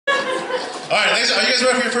All right, ladies, are you guys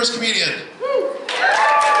ready for your first comedian? Yes.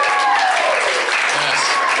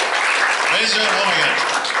 Ladies and gentlemen, home again.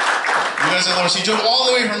 You guys are lovers. She drove all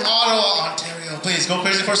the way from Ottawa, Ontario. Please go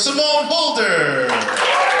crazy for Simone Holder.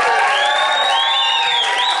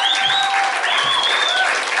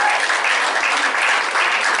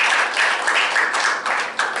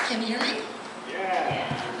 Can you hear me?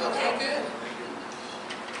 Yeah. Okay, good.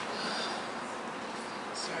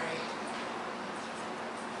 Sorry.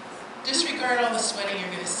 Disregard all the sweating you're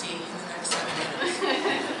going to see in the next 7 minutes.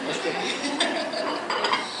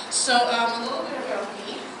 So, a little bit about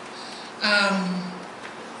me.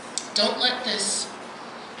 Don't let this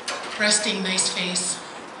resting nice face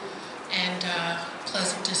and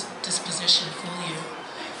pleasant disposition fool you.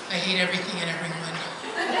 I hate everything and everyone.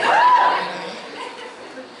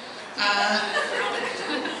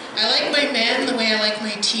 I like my man the way I like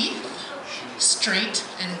my teeth, straight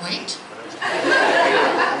and white.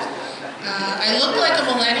 I look like a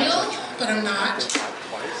millennial, but I'm not.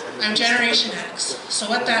 I'm Generation X, so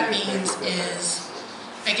what that means is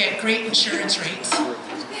I get great insurance rates,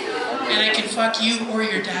 and I can fuck you or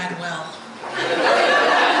your dad well.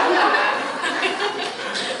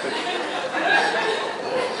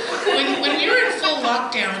 When we were in full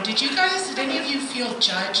lockdown, did any of you feel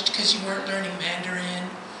judged because you weren't learning Mandarin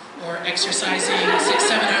or exercising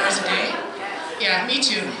 6-7 hours a day? Yeah, me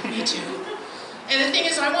too, me too. And the thing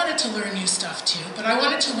is, I wanted to learn new stuff too, but I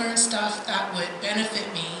wanted to learn stuff that would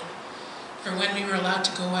benefit me for when we were allowed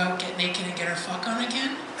to go out, get naked, and get our fuck on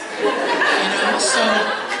again. You know, so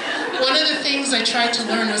one of the things I tried to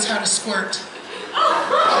learn was how to squirt.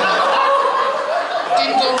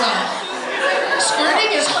 Didn't go well.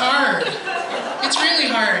 Squirting is hard. It's really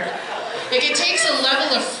hard. Like, it takes a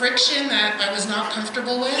level of friction that I was not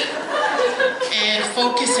comfortable with, and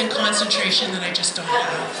focus and concentration that I just don't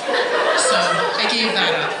have. So I gave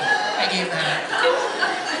that up.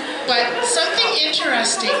 But something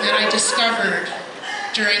interesting that I discovered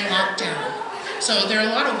during lockdown. So there are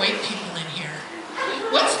a lot of white people in here.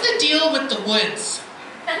 What's the deal with the woods?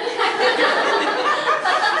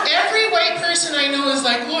 Every white person I know is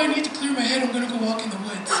like, oh, I need to clear my head, I'm gonna go walk in the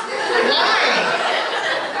woods. Why?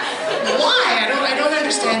 Why? I don't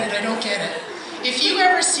understand it, I don't get it. If you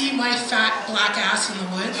ever see my fat black ass in the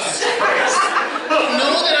woods,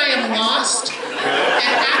 know that I am lost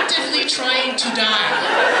and actively trying to die.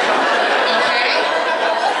 Okay?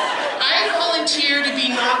 I volunteer to be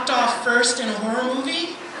knocked off first in a horror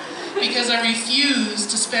movie because I refuse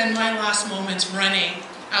to spend my last moments running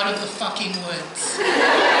out of the fucking woods.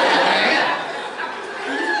 Okay?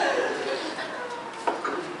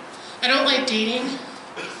 I don't like dating.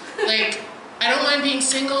 Like, I don't mind being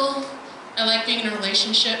single. I like being in a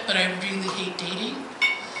relationship, but I really hate dating.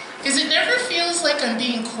 Because it never feels like I'm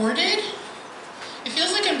being courted. It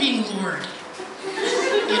feels like I'm being lured.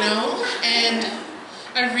 You know? And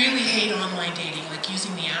I really hate online dating, like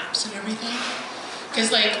using the apps and everything.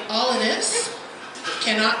 Because, like, all of this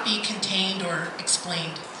cannot be contained or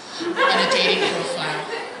explained in a dating profile.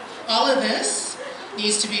 All of this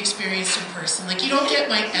needs to be experienced in person. Like, you don't get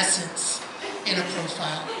my essence in a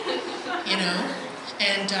profile, you know?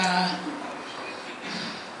 And,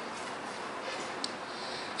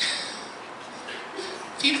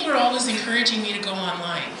 people are always encouraging me to go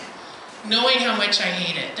online, knowing how much I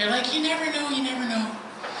hate it. They're like, you never know, you never know.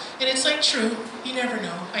 And it's like, true, you never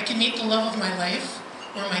know. I can meet the love of my life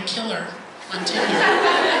or my killer on Tinder.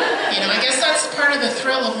 You know, I guess that's part of the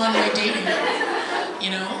thrill of online dating,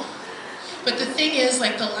 you know? But the thing is,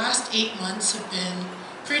 like, the last 8 months have been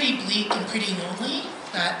pretty bleak and pretty lonely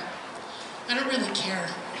that I don't really care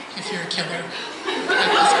if you're a killer at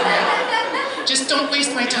this point. Just don't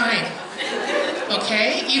waste my time.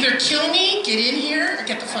 Okay? Either kill me, get in here, or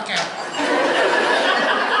get the fuck out.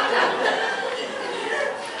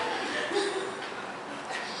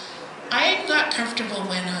 I'm not comfortable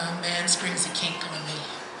when a man springs a kink on me.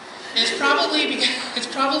 And it's probably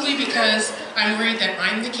because I'm worried that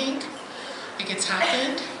I'm the kink. Like, it's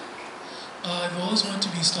happened. I've always wanted to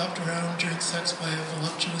be slapped around during sex by a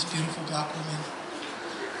voluptuous, beautiful black woman.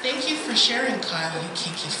 Thank you for sharing, Kyle, you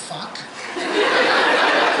kinky fuck.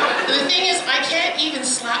 The thing is, I can't even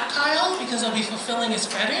slap Kyle because I'll be fulfilling his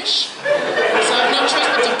fetish. So I have no choice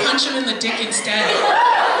but to punch him in the dick instead.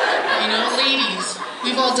 You know, ladies,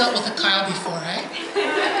 we've all dealt with a Kyle before, right?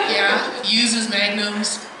 Yeah, uses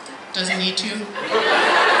magnums, doesn't need to.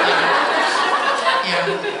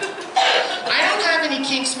 Yeah. I don't have any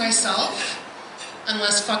kinks myself,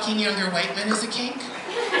 unless fucking younger white men is a kink.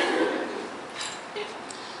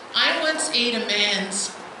 I once ate a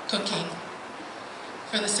man's cooking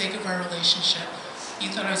for the sake of our relationship. You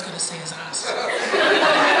thought I was going to say his ass.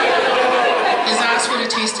 would have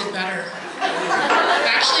tasted better.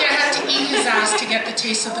 Actually, I had to eat his ass to get the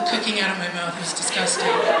taste of the cooking out of my mouth. It was disgusting.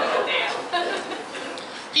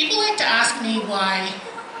 People like to ask me why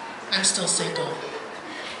I'm still single.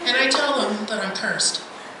 And I tell them that I'm cursed.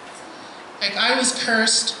 Like, I was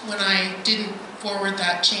cursed when I didn't forward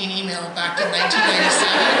that chain email back in 1997.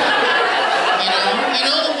 You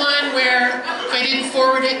know the one where if I didn't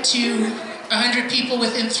forward it to 100 people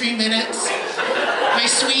within 3 minutes, my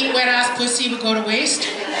sweet wet-ass pussy would go to waste?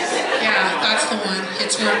 Yeah, that's the one.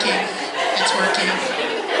 It's working. It's working.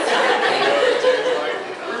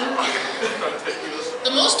 The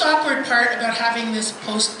most awkward part about having this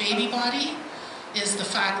post-baby body is the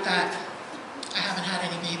fact that I haven't had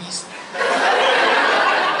any babies.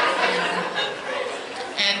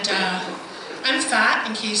 And I'm fat,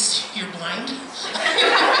 in case you're blind.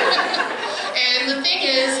 And the thing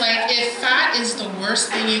is, like, if fat is the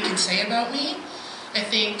worst thing you can say about me, I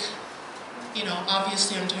think, you know,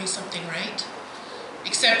 obviously I'm doing something right.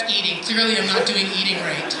 Except eating. Clearly I'm not doing eating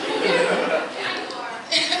right. You know?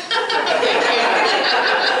 Thank you.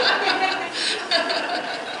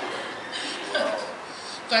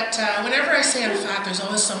 But whenever I say I'm fat, there's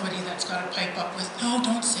always somebody that's got to pipe up with, no,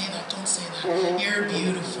 don't say that, don't say that. You're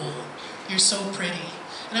beautiful. You're so pretty.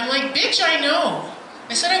 And I'm like, bitch, I know.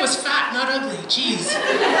 I said I was fat, not ugly. Jeez.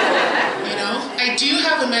 You know? I do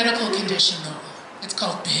have a medical condition, though. It's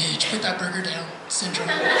called bitch, put that burger down syndrome.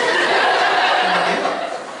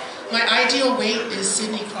 My ideal weight is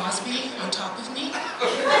Sidney Crosby on top of me.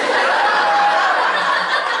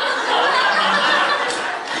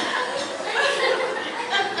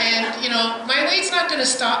 And, you know, my weight's not going to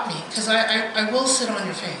stop me, because I will sit on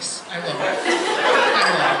your face. I will.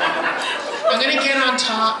 I'm going to get on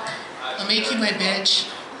top. I'll make you my bitch.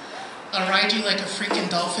 I'll ride you like a freaking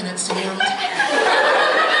dolphin at SeaWorld.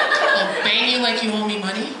 I'll bang you like you owe me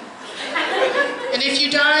money. And if you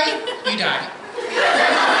die, you die.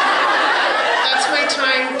 That's my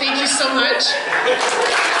time. Thank you so much.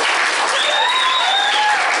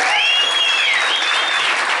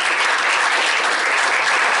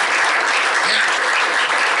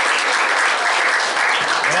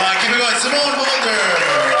 Keep it going. Simone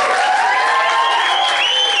Holder.